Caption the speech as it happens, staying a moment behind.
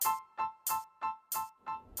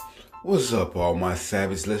What's up, all my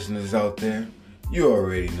savage listeners out there? You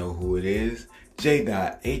already know who it is.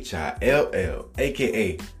 J.Hill,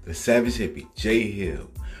 aka the Savage Hippie J Hill,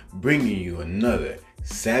 bringing you another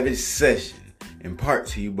Savage Session, in part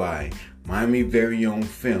to you by Miami Very Own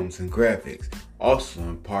Films and Graphics, also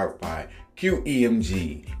in part by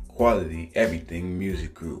QEMG, Quality Everything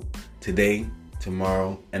Music Group. Today,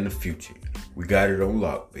 tomorrow, and the future. We got it on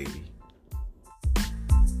lock, baby.